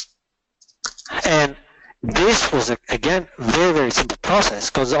boat. And this was, again, very, very simple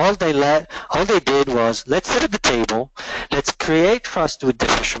process, because all they did was, let's sit at the table, let's create trust with the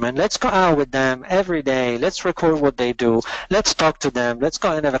fishermen, let's go out with them every day, let's record what they do, let's talk to them, let's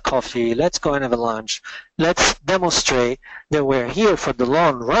go and have a coffee, let's go and have a lunch, let's demonstrate that we're here for the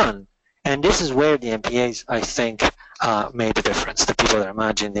long run. And this is where the MPAs, I think, made a difference. The people that are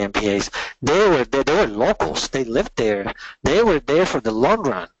managing the MPAs, they were locals, they lived there, they were there for the long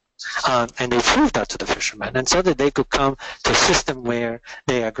run. And they proved that to the fishermen, and so that they could come to a system where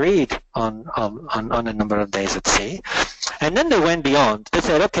they agreed on a number of days at sea. And then they went beyond. They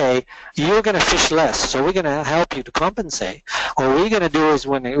said, okay, you're going to fish less, so we're going to help you to compensate. What we're going to do is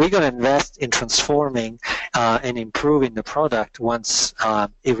we're going to invest in transforming and improving the product once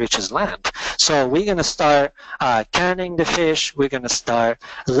it reaches land. So we're going to start canning the fish, we're going to start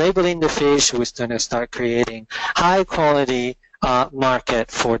labeling the fish, we're going to start creating high quality market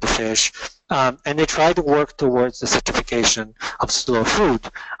for the fish, and they try to work towards the certification of slow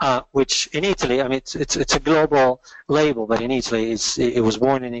food, which in Italy, I mean, it's a global label, but in Italy, it was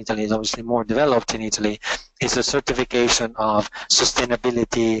born in Italy, it's obviously more developed in Italy. It's a certification of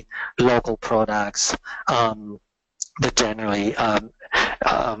sustainability, local products, that generally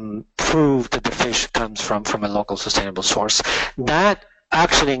prove that the fish comes from a local sustainable source. That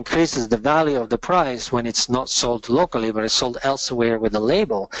actually increases the value of the price when it's not sold locally, but it's sold elsewhere with a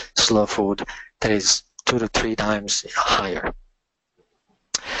label slow food that is 2 to 3 times higher.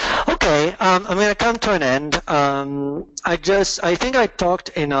 Okay, I'm going to come to an end. I think I talked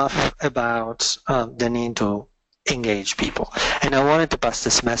enough about the need to engage people, and I wanted to pass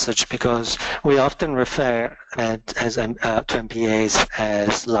this message because we often refer to MPAs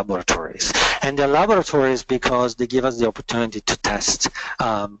as laboratories, and they're laboratories because they give us the opportunity to test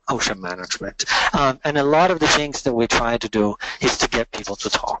ocean management, and a lot of the things that we try to do is to get people to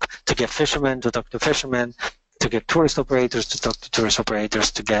talk, to get fishermen to talk to fishermen, to get tourist operators to talk to tourist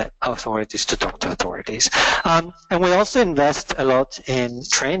operators, to get authorities to talk to authorities. And we also invest a lot in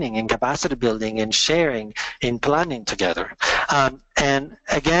training, in capacity building, in sharing, in planning together. And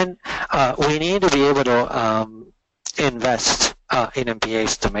again, we need to be able to invest in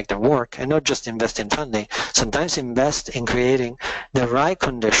MPAs to make them work, and not just invest in funding, sometimes invest in creating the right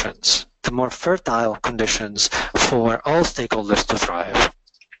conditions, the more fertile conditions for all stakeholders to thrive.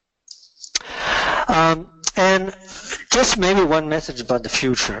 And just maybe one message about the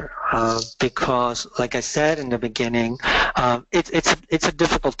future, because, like I said in the beginning, it's a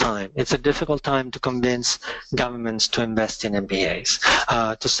difficult time. It's a difficult time to convince governments to invest in MPAs.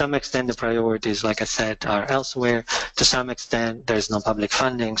 To some extent, the priorities, like I said, are elsewhere. To some extent, there's no public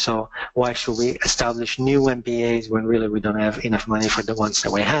funding. So why should we establish new MPAs when really we don't have enough money for the ones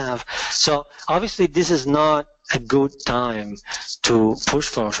that we have? So obviously, this is not a good time to push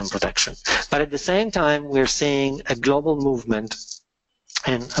for ocean protection. But at the same time, we're seeing a global movement,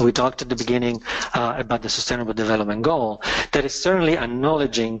 and we talked at the beginning about the Sustainable Development Goal, that is certainly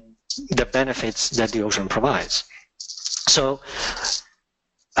acknowledging the benefits that the ocean provides. So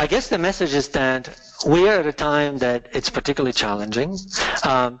I guess the message is that we are at a time that it's particularly challenging,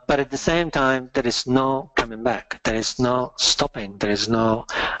 but at the same time, there is no coming back. There is no stopping. There is no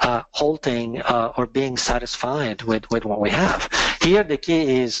halting or being satisfied with what we have. Here, the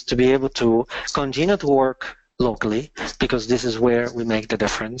key is to be able to continue to work locally, because this is where we make the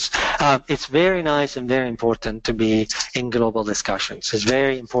difference. It's very nice and very important to be in global discussions. It's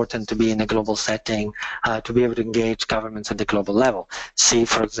very important to be in a global setting, to be able to engage governments at the global level. See,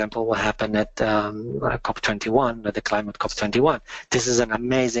 for example, what happened at COP21, at the climate COP21. This is an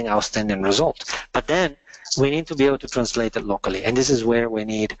amazing, outstanding result. But then we need to be able to translate it locally, and this is where we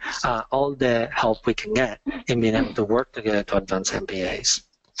need all the help we can get in being able to work together to advance MPAs.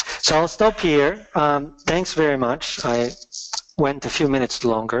 So I'll stop here. Thanks very much. I went a few minutes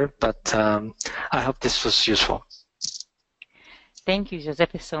longer, but I hope this was useful. Thank you,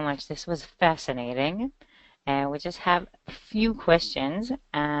 Giuseppe, so much. This was fascinating. We just have a few questions.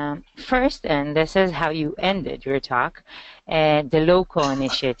 First, and this is how you ended your talk, the local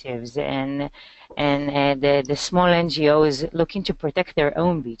initiatives and the small NGOs looking to protect their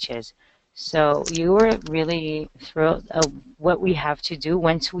own beaches. So you were really thrilled of what we have to do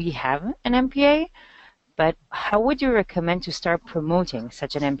once we have an MPA, but how would you recommend to start promoting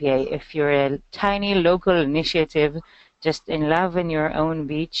such an MPA if you're a tiny local initiative just in love in your own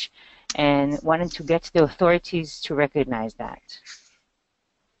beach and wanted to get the authorities to recognize that?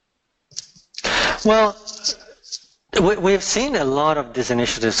 Well, we've seen a lot of these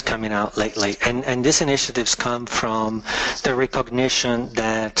initiatives coming out lately, and these initiatives come from the recognition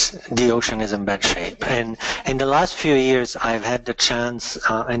that the ocean is in bad shape. And in the last few years, I've had the chance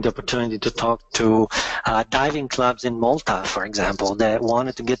and the opportunity to talk to diving clubs in Malta, for example, that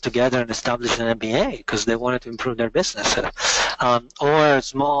wanted to get together and establish an MPA because they wanted to improve their business. Or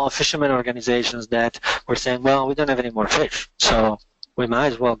small fishermen organizations that were saying, well, we don't have any more fish, so we might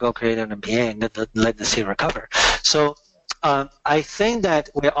as well go create an MPA and let the sea recover. So I think that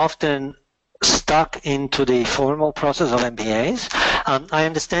we're often stuck into the formal process of MPAs. I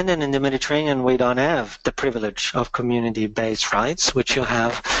understand that in the Mediterranean we don't have the privilege of community-based rights, which you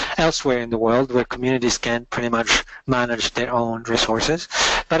have elsewhere in the world where communities can pretty much manage their own resources.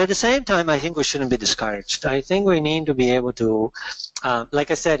 But at the same time, I think we shouldn't be discouraged. I think we need to be able to,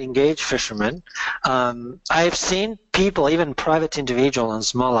 like I said, engage fishermen. I've seen people, even private individuals on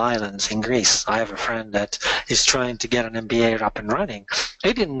small islands in Greece. I have a friend that is trying to get an MPA up and running.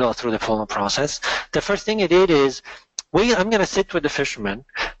 He didn't go through the formal process. The first thing he did is, I'm going to sit with the fishermen.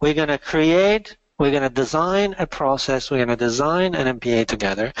 We're going to design a process. We're going to design an MPA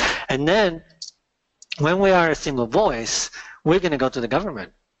together. And then when we are a single voice, we're going to go to the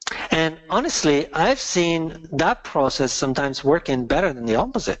government. And honestly, I've seen that process sometimes working better than the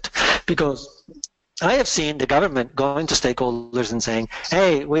opposite, because I have seen the government going to stakeholders and saying,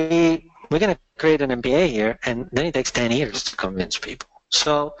 hey, we're going to create an MPA here, and then it takes 10 years to convince people.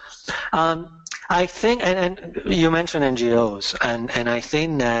 So I think, and you mentioned NGOs, and I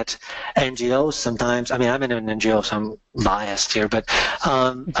think that NGOs sometimes, I mean, I'm in an NGO, so I'm biased here, but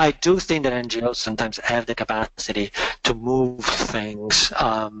I do think that NGOs sometimes have the capacity to move things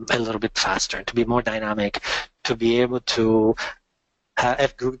a little bit faster, to be more dynamic, to be able to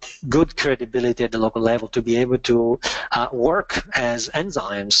have good credibility at the local level, to be able to work as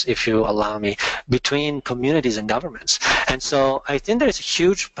enzymes, if you allow me, between communities and governments. And so I think there's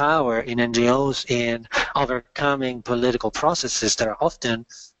huge power in NGOs in overcoming political processes that are often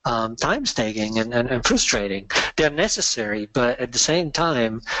time-taking and frustrating. They're necessary, but at the same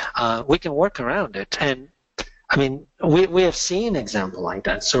time, we can work around it. And I mean, we have seen examples like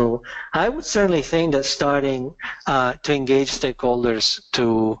that. So I would certainly think that starting to engage stakeholders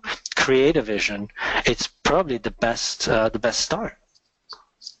to create a vision, it's probably the best start.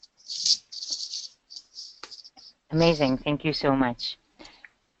 Amazing. Thank you so much.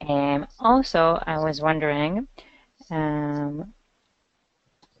 Also, I was wondering,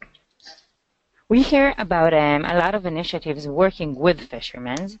 we hear about a lot of initiatives working with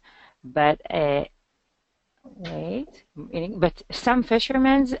fishermen, but but some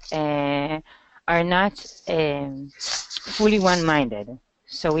fishermen are not fully one-minded.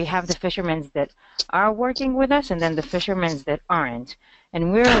 So we have the fishermen that are working with us, and then the fishermen that aren't.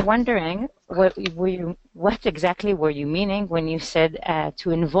 And we're wondering, what exactly were you meaning when you said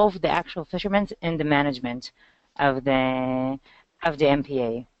to involve the actual fishermen in the management of the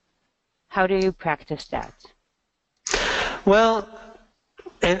MPA? How do you practice that? Well,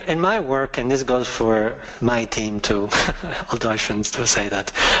 in my work, and this goes for my team too, although I shouldn't still say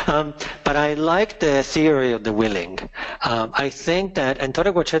that, but I like the theory of the willing. I think that, and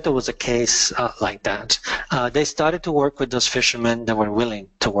Torre Guacheto was a case like that. They started to work with those fishermen that were willing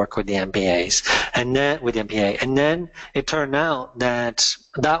to work with the MPAs, and then with the MPA, and then it turned out that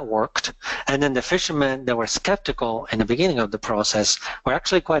worked, and then the fishermen that were skeptical in the beginning of the process were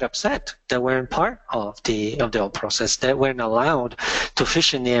actually quite upset that weren't part of the whole process, that weren't allowed to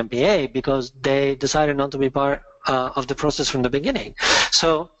fish in the MPA because they decided not to be part of the process from the beginning.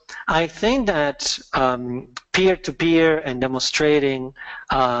 So I think that peer-to-peer and demonstrating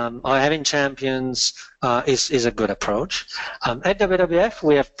or having champions is a good approach. At WWF,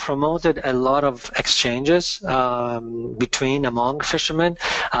 we have promoted a lot of exchanges among fishermen,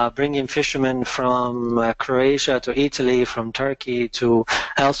 bringing fishermen from Croatia to Italy, from Turkey to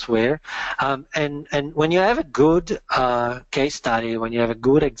elsewhere. And when you have a good case study, when you have a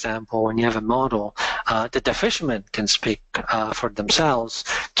good example, when you have a model that the fishermen can speak for themselves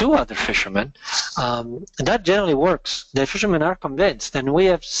to other fishermen, that generally works. The fishermen are convinced, and we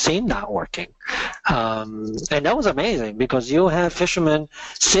have seen that working. And that was amazing, because you have fishermen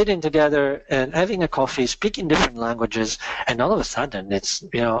sitting together and having a coffee, speaking different languages, and all of a sudden it's,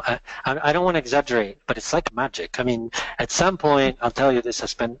 I don't want to exaggerate, but it's like magic. I mean, at some point, I'll tell you this, I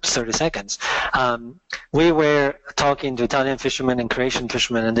spent 30 seconds. We were talking to Italian fishermen and Croatian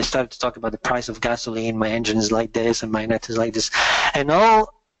fishermen, and they started to talk about the price of gasoline. My engine is like this, and my net is like this. And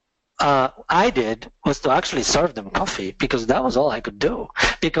all I did was to actually serve them coffee, because that was all I could do,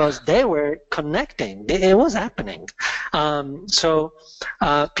 because they were connecting. It was happening. So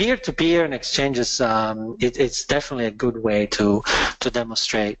peer-to-peer and exchanges, it's definitely a good way to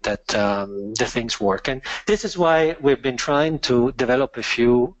demonstrate that the things work. And this is why we've been trying to develop a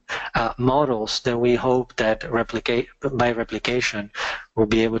few models that we hope that by replication we'll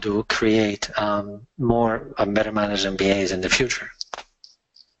be able to create more better managed MPAs in the future.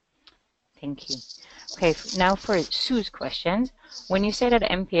 Thank you. Okay, now for Sue's questions. When you say that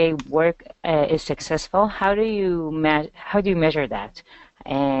MPA work is successful, how do you measure that?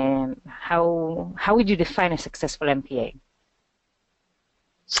 And how would you define a successful MPA?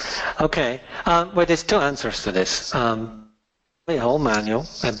 Okay, well, there's two answers to this. A whole manual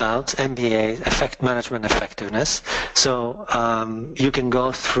about MPA management effectiveness. So you can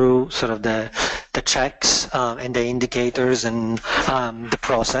go through sort of the checks and the indicators and the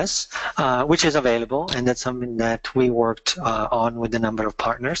process, which is available, and that's something that we worked on with a number of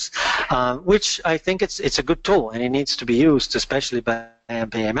partners, which I think it's a good tool, and it needs to be used, especially by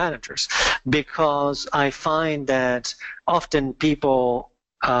MPA managers, because I find that often people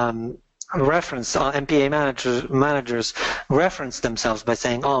MPA managers reference themselves by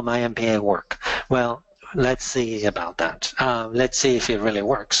saying, "Oh, my MPA work." Well, let's see about that. Let's see if it really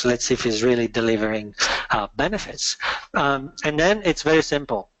works. Let's see if it's really delivering benefits. And then it's very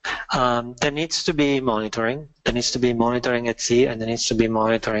simple. There needs to be monitoring. There needs to be monitoring at sea, and there needs to be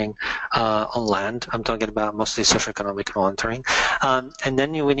monitoring on land. I'm talking about mostly socioeconomic monitoring. And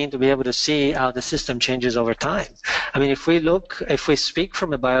then we need to be able to see how the system changes over time. I mean, if we speak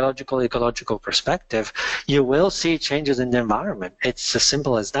from a biological, ecological perspective, you will see changes in the environment. It's as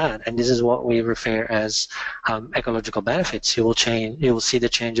simple as that. And this is what we refer as ecological benefits. You will see the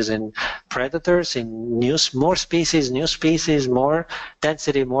changes in predators, in more species, new species, more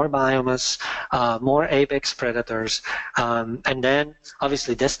density, more biomass, more apex predators, and then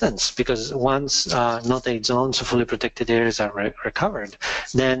obviously distance, because once no-take zones or fully protected areas are recovered,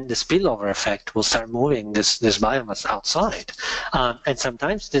 then the spillover effect will start moving this biomass outside, and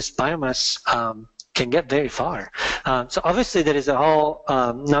sometimes this biomass can get very far. So obviously there is a whole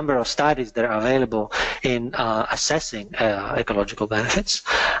number of studies that are available in assessing ecological benefits.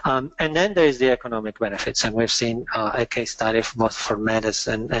 And then there is the economic benefits, and we've seen a case study both for Medes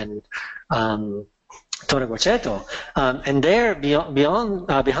and Torre Goceto. And there,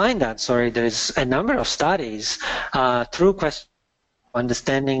 behind that, there is a number of studies through questions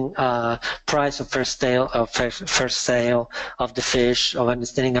understanding price of first sale of the fish, of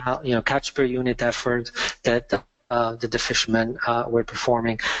understanding how catch per unit effort that the fishermen were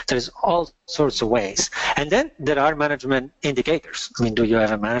performing. There's all sorts of ways. And then there are management indicators. I mean, do you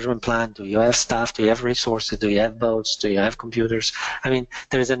have a management plan? Do you have staff? Do you have resources? Do you have boats? Do you have computers? I mean,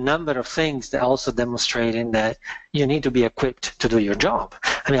 there's a number of things that also demonstrating that you need to be equipped to do your job.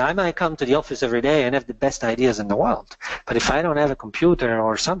 I mean, I might come to the office every day and have the best ideas in the world, but if I don't have a computer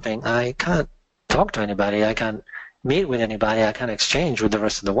or something, I can't talk to anybody. I can't meet with anybody. I can't exchange with the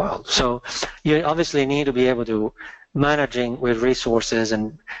rest of the world. So you obviously need to be able to managing with resources,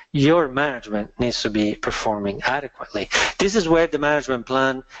 and your management needs to be performing adequately. This is where the management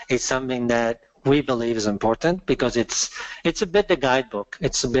plan is something that we believe is important, because it's a bit the guidebook,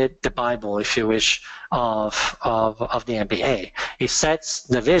 it's a bit the Bible, if you wish, of the MPA. It sets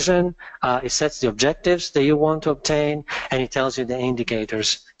the vision, it sets the objectives that you want to obtain, and it tells you the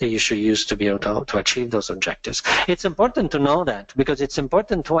indicators that you should use to be able to achieve those objectives. It's important to know that, because it's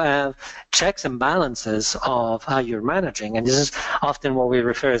important to have checks and balances of how you're managing, and this is often what we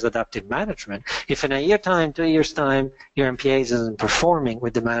refer as adaptive management. If in a year time, 2 years time, your MPA isn't performing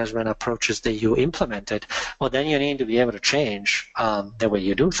with the management approaches that you implemented, well, then you need to be able to change the way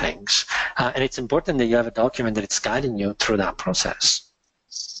you do things. And it's important that you have a document that it's guiding you through that process.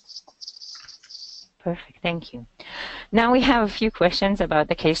 Perfect, thank you. Now we have a few questions about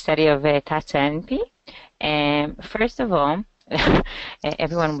the case study of Tatsa NP. First of all,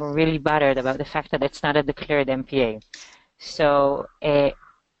 everyone were really bothered about the fact that it's not a declared MPA. So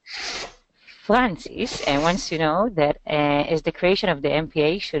Francis wants to know that is the creation of the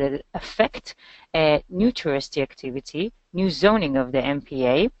MPA should affect new touristy activity, new zoning of the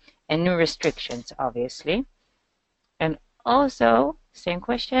MPA, and new restrictions, obviously. And also, same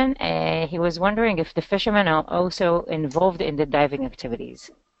question, he was wondering if the fishermen are also involved in the diving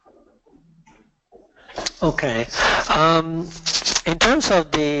activities. Okay. In terms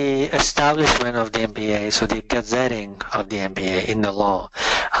of the establishment of the MPA, so the gazetting of the MPA in the law,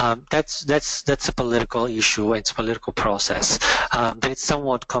 That's a political issue. It's a political process, but it's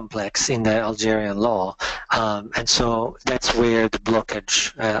somewhat complex in the Algerian law, and so that's where the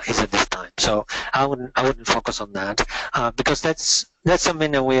blockage is at this time. So I wouldn't focus on that because that's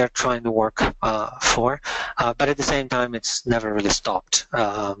something that we are trying to work for, but at the same time, it's never really stopped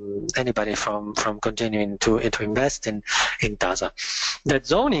anybody from continuing to invest in TASA. That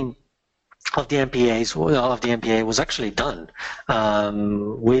zoning of the MPA was actually done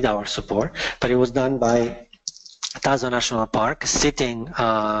with our support, but it was done by TASA National Park, sitting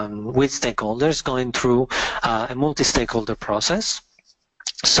with stakeholders, going through a multi-stakeholder process,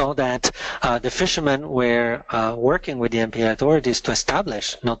 so that the fishermen were working with the MPA authorities to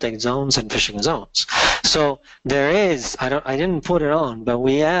establish no-take zones and fishing zones. So there is, I didn't put it on, but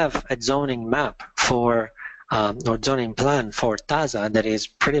we have a zoning map for or zoning plan for TASA that is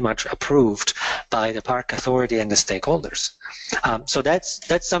pretty much approved by the park authority and the stakeholders. So that's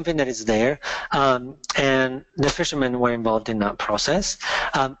something that is there, and the fishermen were involved in that process.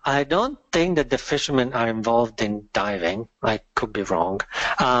 I don't think that the fishermen are involved in diving. I could be wrong.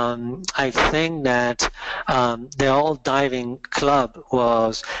 I think that the old diving club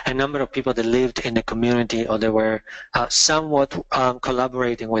was a number of people that lived in the community, or they were somewhat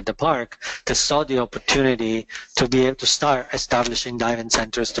collaborating with the park, that saw the opportunity to be able to start establishing diving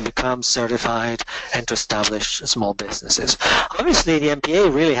centers, to become certified, and to establish small businesses. Obviously, the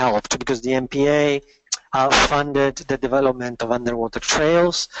MPA really helped, because the MPA funded the development of underwater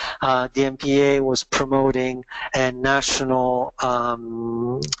trails. The MPA was promoting a national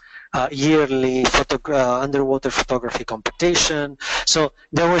yearly underwater photography competition. So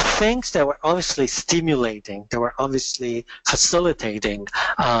there were things that were obviously stimulating, that were obviously facilitating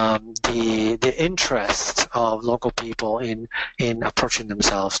the interest of local people in approaching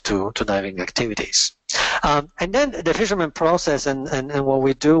themselves to diving activities. And then the fishermen process and what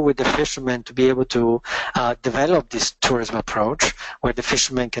we do with the fishermen to be able to develop this tourism approach, where the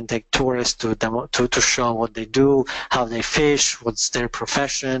fishermen can take tourists to show what they do, how they fish, what's their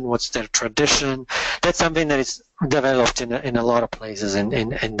profession, what's their tradition. That's something that is developed in a lot of places in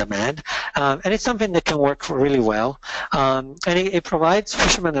the Med, and it's something that can work really well, and it provides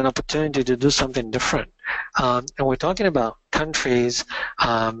fishermen an opportunity to do something different. And we're talking about countries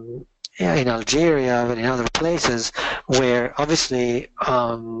in Algeria and in other places where obviously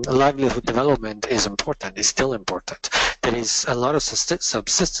livelihood development is important, is still important. There is a lot of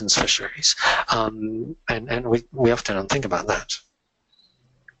subsistence fisheries, and we often don't think about that.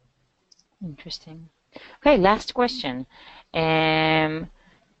 Interesting. Okay, last question.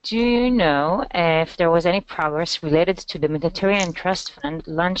 Do you know if there was any progress related to the Mediterranean Trust Fund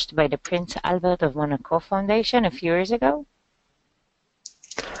launched by the Prince Albert of Monaco Foundation a few years ago?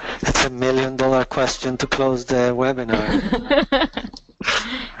 That's $1 million question to close the webinar.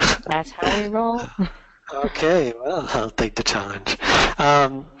 That's how we roll. Okay, well, I'll take the challenge.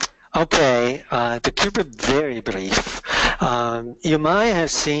 Okay, to keep it very brief, you might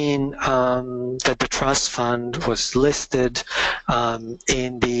have seen that the trust fund was listed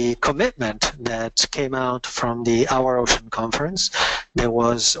in the commitment that came out from the Our Ocean Conference that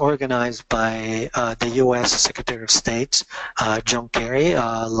was organized by the U.S. Secretary of State, John Kerry,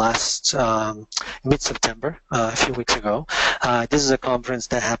 last mid-September, a few weeks ago. This is a conference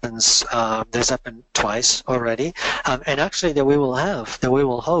that happens, that's happened twice already, and actually that we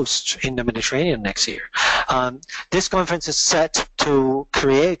will host in the Mediterranean next year. This conference is set to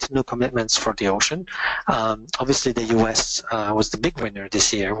create new commitments for the ocean. Obviously, the U.S. Was the big winner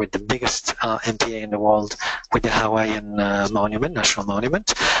this year with the biggest MPA in the world, with the Hawaiian monument, national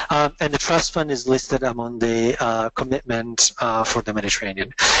monument. And the trust fund is listed among the commitment for the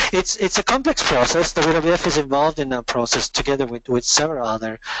Mediterranean. It's a complex process. The WWF is involved in that process together with several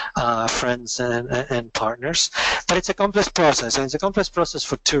other friends and partners. But it's a complex process, and it's a complex process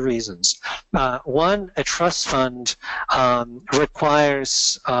for two reasons. One, a trust fund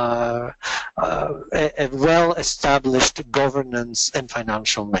requires a well-established governance and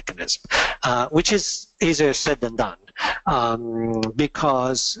financial mechanism, which is easier said than done.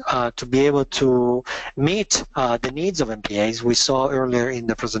 Because to be able to meet the needs of MPAs, we saw earlier in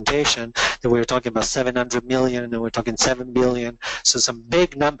the presentation that we were talking about 700 million and we're talking 7 billion, so some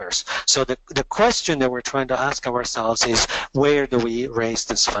big numbers. So the question that we're trying to ask ourselves is, where do we raise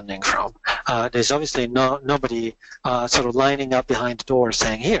this funding from? There's obviously nobody sort of lining up behind the door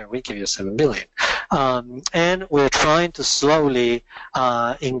saying, here, we give you 7 billion. And we're trying to slowly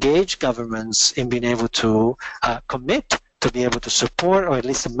engage governments in being able to commit to be able to support or at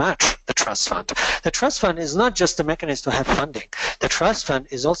least match the trust fund. The trust fund is not just a mechanism to have funding. The trust fund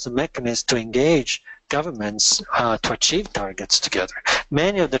is also a mechanism to engage governments to achieve targets together.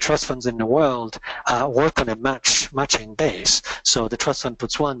 Many of the trust funds in the world work on a matching base. So the trust fund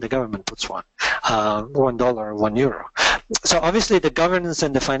puts one, the government puts one, $1, €1. So obviously the governance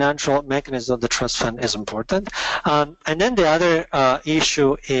and the financial mechanism of the trust fund is important. And then the other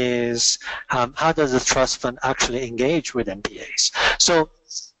issue is how does the trust fund actually engage with MPAs? So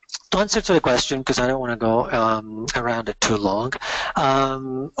to answer to the question, because I don't want to go around it too long,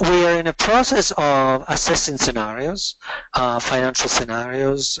 we are in a process of assessing scenarios, financial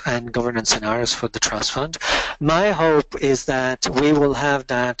scenarios and governance scenarios for the trust fund. My hope is that we will have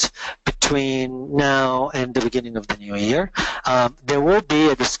that between now and the beginning of the new year. There will be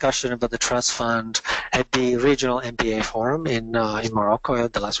a discussion about the trust fund at the regional MPA forum in Morocco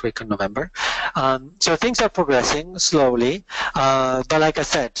the last week of November. So things are progressing slowly, but like I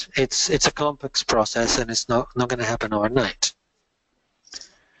said, it's a complex process and it's not going to happen overnight.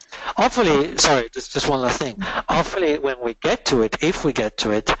 Hopefully, sorry, just one last thing. Hopefully, when we get to it, if we get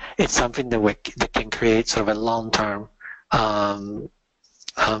to it, it's something that can create sort of a long-term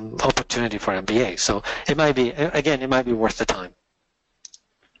opportunity for MPA. So it might be, again, it might be worth the time.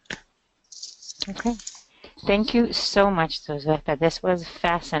 Okay. Thank you so much, Josetta. This was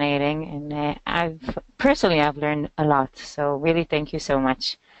fascinating, and I've learned a lot. So really, thank you so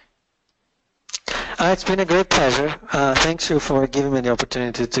much. It's been a great pleasure. Thanks you for giving me the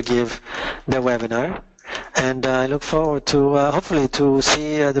opportunity to give the webinar, and I look forward to hopefully to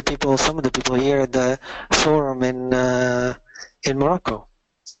see some of the people here at the forum in Morocco.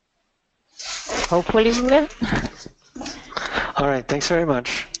 Hopefully we will. All right. Thanks very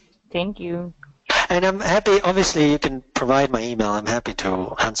much. Thank you. And I'm happy. Obviously, you can provide my email. I'm happy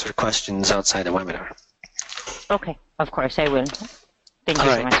to answer questions outside the webinar. Okay. Of course, I will. Thank you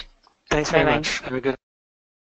so much. Thanks very much. Have a good